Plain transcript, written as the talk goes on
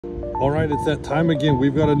All right, it's that time again.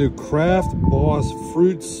 We've got a new Craft Boss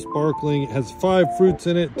Fruit Sparkling. It has 5 fruits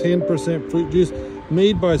in it, 10% fruit juice,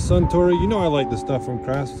 made by Suntory. You know I like the stuff from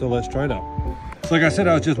Craft, so let's try it out. So like I said,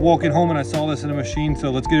 I was just walking home and I saw this in a machine, so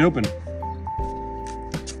let's get it open.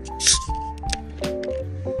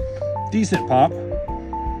 Decent pop.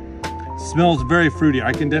 Smells very fruity.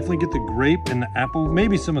 I can definitely get the grape and the apple,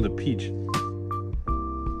 maybe some of the peach.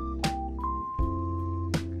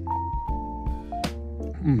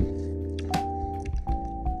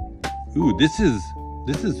 Ooh, this is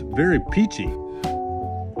very peachy.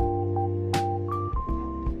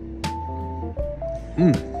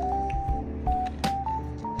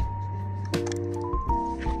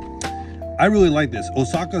 I really like this.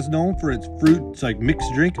 Osaka's known for its fruit. It's like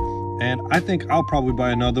mixed drink, and I think I'll probably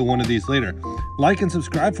buy another one of these later. Like and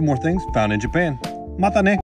subscribe for more things found in Japan. Mata ne!